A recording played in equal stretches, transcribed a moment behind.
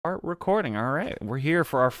Art recording. All right, we're here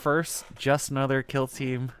for our first Just Another Kill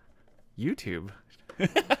Team YouTube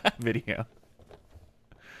video.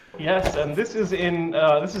 Yes, and this is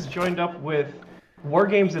joined up with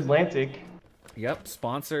Wargames Atlantic. Yep,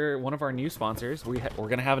 sponsor, one of our new sponsors. We're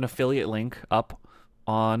gonna have an affiliate link up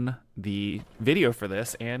on the video for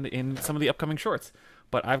this and in some of the upcoming shorts.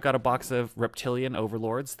 But I've got a box of Reptilian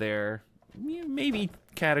Overlords. They're maybe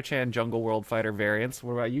Catachan Jungle World Fighter variants.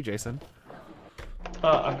 What about you, Jason?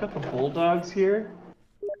 I've got the Bulldogs here.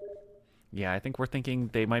 Yeah, I think we're thinking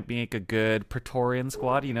they might make a good Praetorian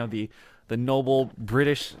squad. You know, the noble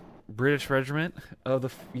British regiment of the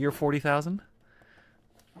year 40,000.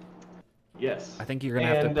 Yes. I think you're gonna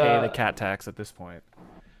have to pay the cat tax at this point.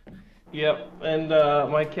 Yep, and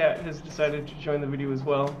my cat has decided to join the video as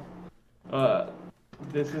well.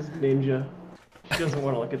 This is Ninja. She doesn't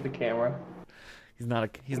want to look at the camera. He's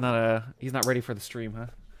not ready for the stream, huh?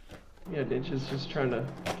 Yeah, Ninja's just trying to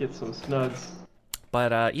get some snugs.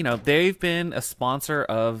 But, you know, they've been a sponsor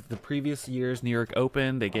of the previous year's New York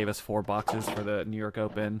Open. They gave us 4 boxes for the New York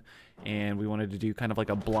Open, and we wanted to do kind of like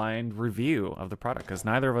a blind review of the product, because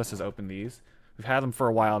neither of us has opened these. We've had them for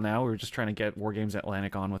a while now. We were just trying to get Wargames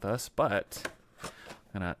Atlantic on with us, but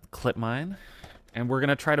I'm going to clip mine, and we're going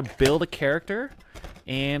to try to build a character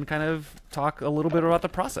and kind of talk a little bit about the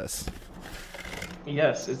process.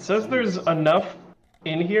 Yes, it says there's enough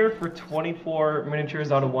in here for 24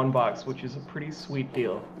 miniatures out of one box, which is a pretty sweet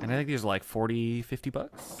deal. And I think these are like 40, 50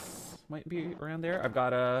 bucks. Might be around there. I've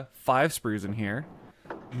got 5 sprues in here.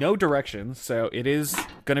 No directions, so it is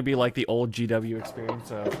going to be like the old GW experience.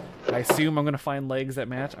 So I assume I'm going to find legs that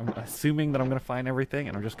match. I'm assuming that I'm going to find everything,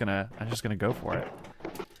 and I'm just going to go for it.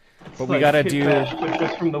 But we got to do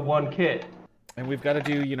just from the one kit. And we've got to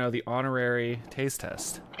do, you know, the honorary taste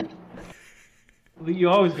test. You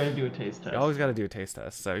always got to do a taste test. You always got to do a taste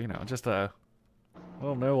test. So, you know, just a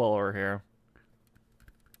little Noel over here.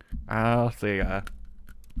 I'll see.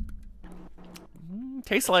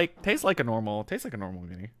 Tastes like a normal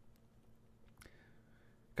mini.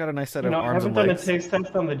 Got a nice set of arms and legs. I haven't done a taste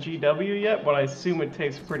test on the GW yet, but I assume it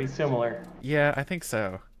tastes pretty similar. Yeah, I think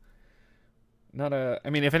so. I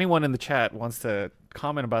mean, if anyone in the chat wants to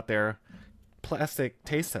comment about their plastic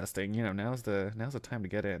taste testing, you know, now's the time to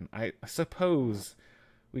get in. I suppose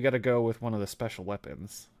we got to go with one of the special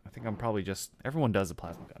weapons. I think I'm probably everyone does a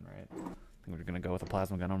plasma gun, right? I think we're gonna go with a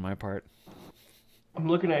plasma gun on my part. I'm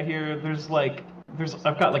looking at here.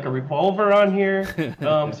 I've got like a revolver on here,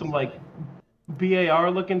 some like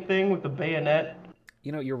BAR looking thing with a bayonet.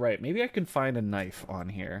 You know, you're right. Maybe I can find a knife on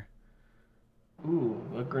here. Ooh,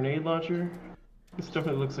 a grenade launcher. This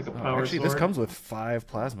definitely looks like a power actually, sword. this comes with 5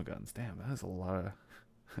 plasma guns. Damn, that is a lot of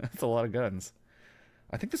that's a lot of guns.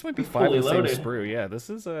 I think this might be 5 of the same sprue. Yeah, this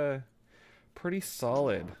is pretty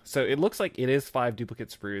solid. So it looks like it is 5 duplicate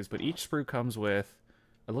sprues, but each sprue comes with,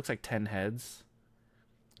 it looks like 10 heads.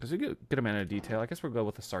 Because we get a good amount of detail. I guess we'll go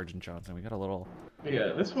with the Sergeant Johnson. We got a little.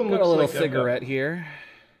 Yeah, this one got looks a little like cigarette here.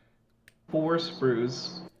 4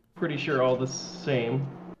 sprues. Pretty sure all the same.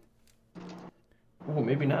 Oh,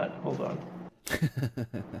 maybe not. Hold on.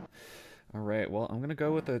 All right. Well, I'm gonna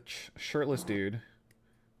go with a shirtless dude,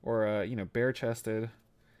 or you know, bare-chested.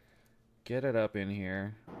 Get it up in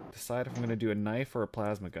here. Decide if I'm gonna do a knife or a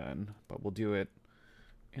plasma gun, but we'll do it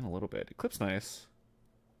in a little bit. It clips nice.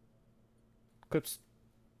 Clips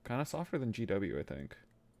kind of softer than GW, I think.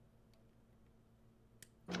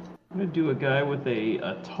 I'm gonna do a guy with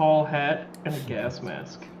a tall hat and a gas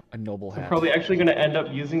mask. A noble hat. I'm probably actually gonna end up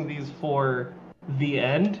using these for the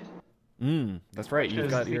end. That's right.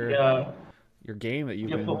 You've got your game that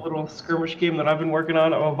you've been... the little skirmish game that I've been working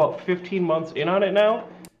on. I'm about 15 months in on it now,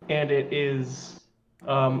 and it is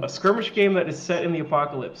a skirmish game that is set in the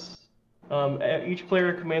apocalypse. Each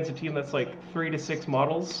player commands a team that's like 3 to 6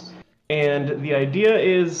 models, and the idea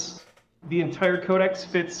is the entire codex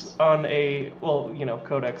fits on a, well, you know,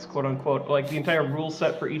 codex, quote unquote, like the entire rule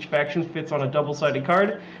set for each faction fits on a double-sided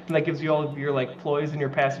card, and that gives you all of your like ploys and your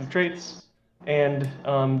passive traits. And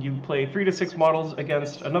you play 3 to 6 models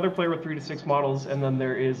against another player with 3 to 6 models, and then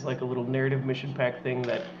there is like a little narrative mission pack thing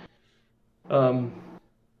that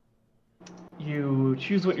you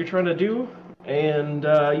choose what you're trying to do, and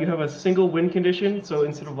you have a single win condition. So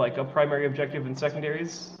instead of like a primary objective and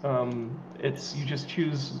secondaries, you just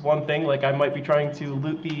choose one thing. Like I might be trying to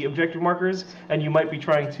loot the objective markers, and you might be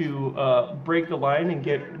trying to break the line and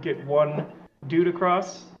get one dude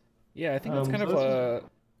across. Yeah, I think that's kind of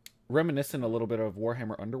reminiscent a little bit of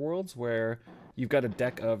Warhammer Underworlds, where you've got a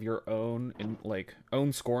deck of your own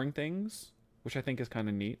own scoring things, which I think is kind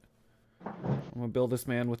of neat. I'm gonna build this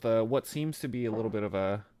man with what seems to be a little bit of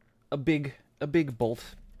a big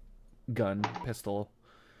bolt gun pistol.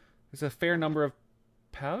 There's a fair number of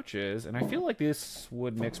pouches, and I feel like this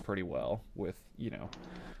would mix pretty well with,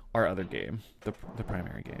 our other game, the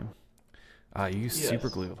primary game. You use super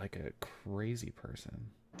Yes. glue like a crazy person.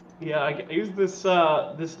 Yeah, I use this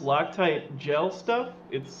this Loctite gel stuff.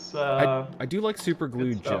 It's I do like super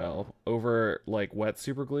glue good stuff. gel over like wet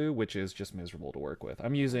super glue, which is just miserable to work with.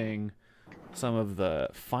 I'm using some of the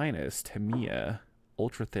finest Tamiya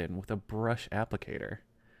ultra thin with a brush applicator.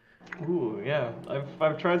 Ooh, yeah.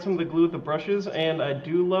 I've tried some of the glue with the brushes, and I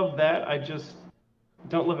do love that. I just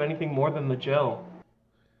don't love anything more than the gel.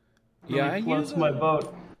 Yeah, Really floats my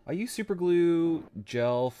boat. I use super glue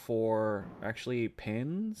gel for actually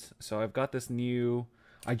pins. So I've got this new.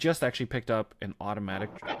 I just actually picked up an automatic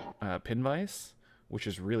pin vise, which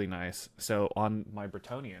is really nice. So on my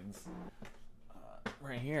Bretonians,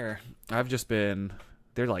 right here, I've just been.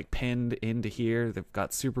 They're like pinned into here. They've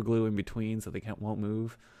got super glue in between, so they won't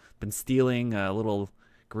move. Been stealing little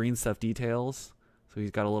green stuff details. So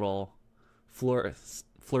he's got a little fleur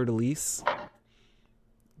de lis.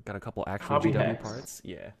 Got a couple actual Hobby GW hacks. parts.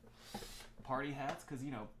 Yeah. Party hats, because,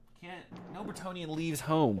 can't. No Bretonian leaves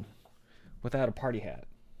home without a party hat.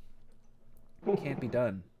 Can't be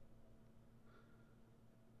done.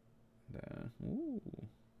 Ooh.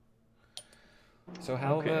 So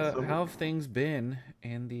how have things been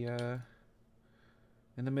in the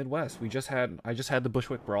Midwest? I just had the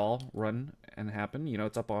Bushwick Brawl run and happen.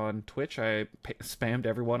 It's up on Twitch. I spammed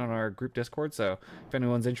everyone on our group Discord, so if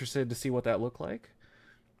anyone's interested to see what that looked like,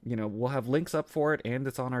 we'll have links up for it, and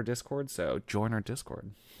it's on our Discord, so join our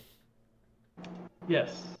Discord.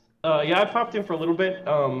 Yes. Yeah, I popped in for a little bit.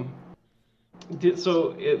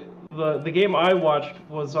 The game I watched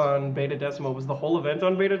was on Beta Decima. Was the whole event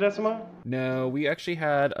on Beta Decima? No, we actually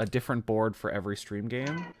had a different board for every stream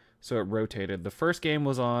game, so it rotated. The first game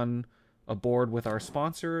was on a board with our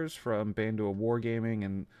sponsors from Bandua Wargaming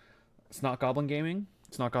and Snot Goblin Gaming.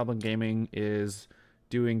 Snot Goblin Gaming is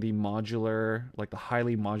doing the modular, like the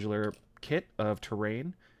highly modular kit of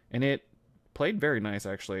terrain, and it played very nice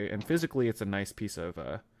actually, and physically it's a nice piece of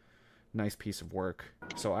work.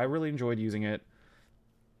 So I really enjoyed using it.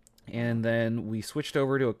 And then we switched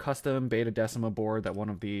over to a custom Beta Decima board that one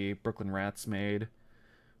of the Brooklyn Rats made.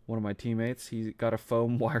 One of my teammates, he got a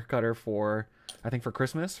foam wire cutter for, I think, for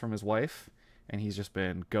Christmas from his wife, and he's just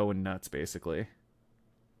been going nuts basically.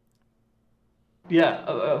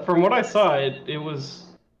 Yeah, from what I saw, it was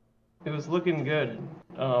looking good.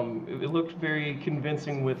 It looked very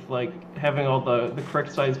convincing with like having all the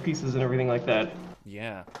correct size pieces and everything like that.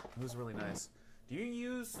 Yeah, it was really nice. Do you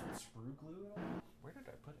use sprue glue at all? Where did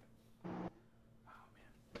I put it? Oh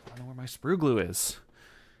man, I don't know where my sprue glue is.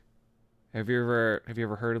 Have you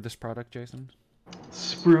ever heard of this product, Jason?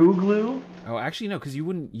 Sprue glue? Oh, actually no, because you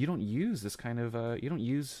don't use this kind of you don't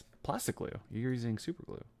use plastic glue. You're using super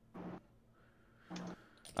glue.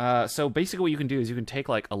 So basically what you can do is you can take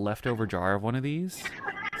like a leftover jar of one of these,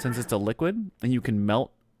 since it's a liquid, and you can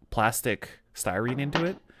melt plastic styrene into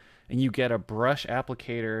it, and you get a brush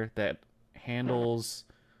applicator that handles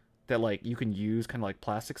that, like, you can use kind of like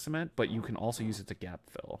plastic cement, but you can also use it to gap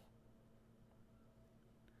fill.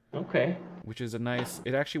 Okay. Which is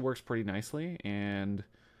it actually works pretty nicely, and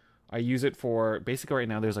I use it for, basically right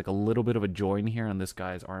now there's like a little bit of a join here on this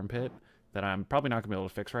guy's armpit that I'm probably not going to be able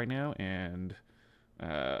to fix right now, and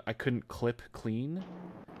I couldn't clip clean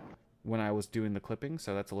when I was doing the clipping,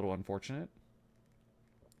 so that's a little unfortunate.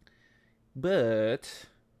 But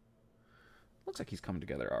looks like he's coming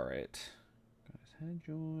together all right. Got his head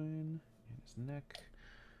join and his neck.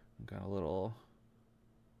 Got a little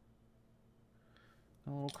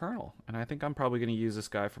kernel, and I think I'm probably going to use this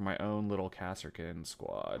guy for my own little Kasserkin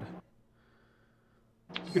squad.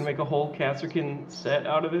 You can make a whole Kasserkin set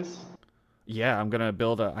out of this. Yeah, I'm gonna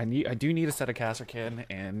build I do need a set of Kasserkin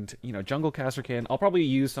and, jungle Kasserkin. I'll probably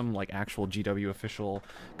use some like actual GW official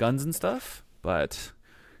guns and stuff, but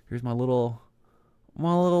here's my little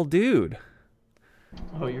dude.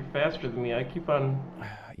 Oh, you're faster than me. I keep on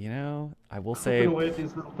I will say away at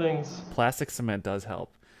these little things. plastic cement does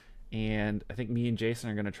help. And I think me and Jason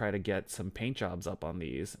are gonna try to get some paint jobs up on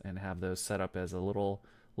these and have those set up as a little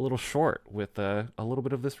short with a little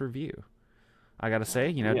bit of this review. I gotta say,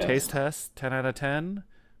 Yes. taste test, 10 out of 10.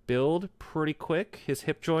 Build, pretty quick. His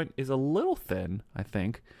hip joint is a little thin, I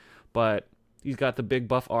think. But he's got the big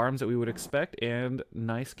buff arms that we would expect, and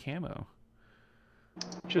nice camo.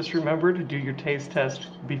 Just remember to do your taste test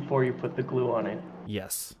before you put the glue on it.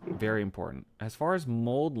 Yes, very important. As far as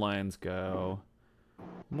mold lines go,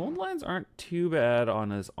 mold lines aren't too bad on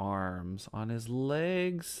his arms. On his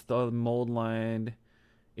legs, the mold line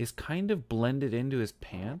is kind of blended into his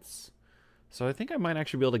pants. So I think I might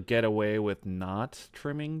actually be able to get away with not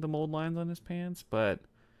trimming the mold lines on his pants, but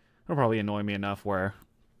it'll probably annoy me enough where,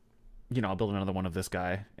 I'll build another one of this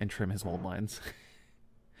guy and trim his mold lines.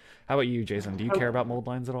 How about you, Jason? Do you care about mold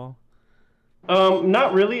lines at all?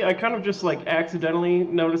 Not really. I kind of just like accidentally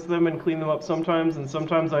notice them and clean them up sometimes, and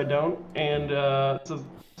sometimes I don't. And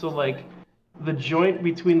so like the joint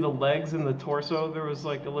between the legs and the torso, there was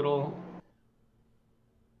like a little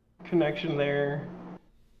connection there.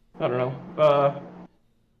 I don't know.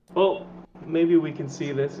 Well, maybe we can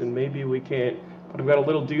see this, and maybe we can't. But I've got a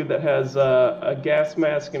little dude that has a gas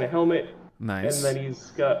mask and a helmet. Nice. And then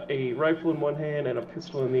he's got a rifle in one hand and a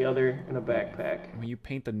pistol in the other, and a backpack. When you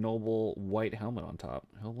paint the noble white helmet on top,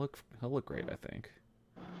 he'll look great, I think.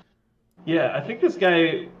 Yeah, I think this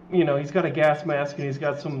guy, he's got a gas mask and he's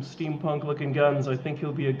got some steampunk-looking guns. I think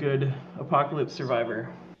he'll be a good apocalypse survivor.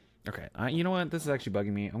 Okay, you know what? This is actually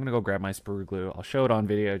bugging me. I'm gonna go grab my sprue glue. I'll show it on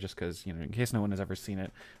video just because, in case no one has ever seen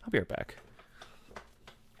it. I'll be right back.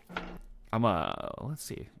 Let's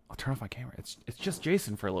see. I'll turn off my camera. It's just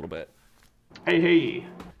Jason for a little bit. Hey.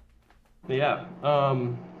 Yeah.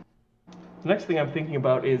 The next thing I'm thinking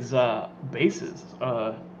about is bases.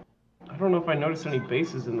 I don't know if I noticed any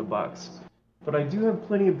bases in the box, but I do have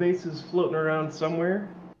plenty of bases floating around somewhere.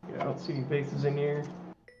 Yeah, I don't see any bases in here.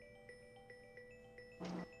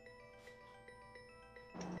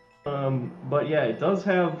 But yeah, it does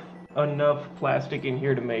have enough plastic in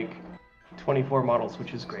here to make 24 models,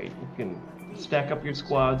 which is great. You can stack up your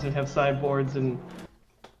squads and have sideboards and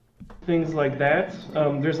things like that.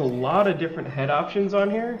 There's a lot of different head options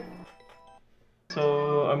on here.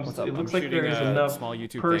 So it looks like there's enough small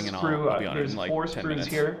YouTube per thing, and sprue. I'll be on There's in like 4 10 sprues minutes.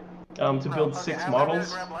 here to build 6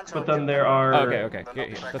 models, but then there are Okay.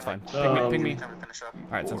 Yeah, that's fine. Ping me. All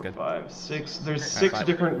right, sounds 4, good. 5, 6. There's 6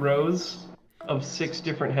 different rows of 6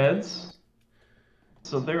 different heads.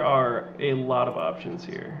 So there are a lot of options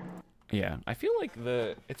here. Yeah, I feel like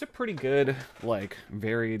it's a pretty good, like,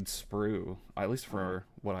 varied sprue, at least for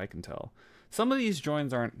what I can tell. Some of these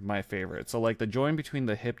joins aren't my favorite. So, like, the join between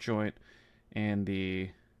the hip joint and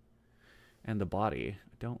the body,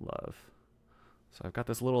 I don't love. So I've got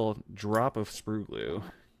this little drop of sprue glue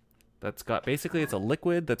that's got, basically it's a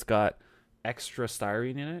liquid that's got extra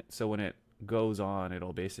styrene in it. So when it goes on,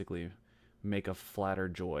 it'll basically make a flatter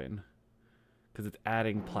join because it's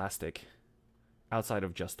adding plastic outside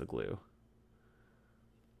of just the glue,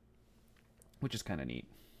 which is kind of neat.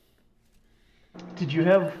 Did you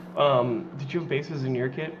have bases in your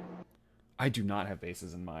kit? I do not have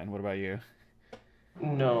bases in mine. What about you?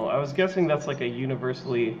 No, I was guessing that's like a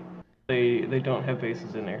universally they don't have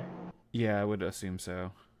bases in there. Yeah, I would assume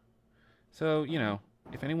so. So,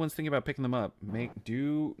 if anyone's thinking about picking them up,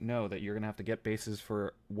 do know that you're going to have to get bases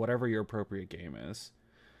for whatever your appropriate game is.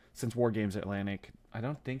 Since Wargames Atlantic, I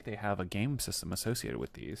don't think they have a game system associated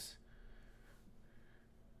with these.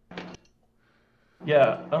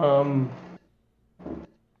 Yeah, but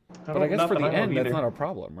I guess for the end, that's not a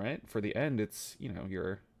problem, right? For the end, it's,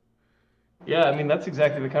 you're... Yeah, I mean, that's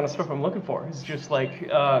exactly the kind of stuff I'm looking for. It's just like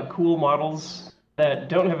cool models that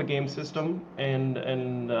don't have a game system and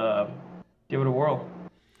give it a whirl.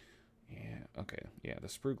 Yeah, okay. Yeah, the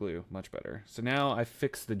sprue glue, much better. So now I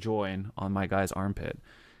fixed the join on my guy's armpit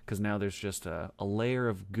because now there's just a layer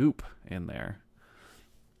of goop in there.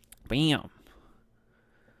 Bam!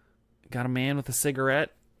 Got a man with a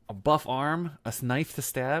cigarette, a buff arm, a knife to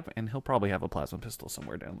stab, and he'll probably have a plasma pistol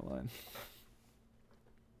somewhere down the line.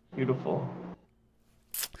 Beautiful.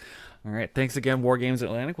 All right, thanks again, Wargames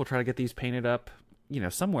Atlantic. We'll try to get these painted up,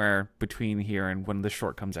 somewhere between here and when this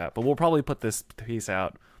short comes out. But we'll probably put this piece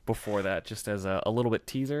out before that, just as a little of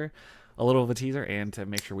a teaser, and to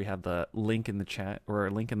make sure we have the link in the chat or a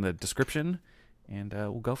link in the description, and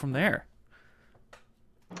we'll go from there.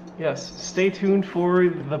 Yes, stay tuned for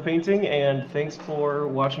the painting, and thanks for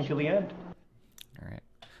watching till the end. All right,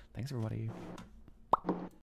 thanks everybody.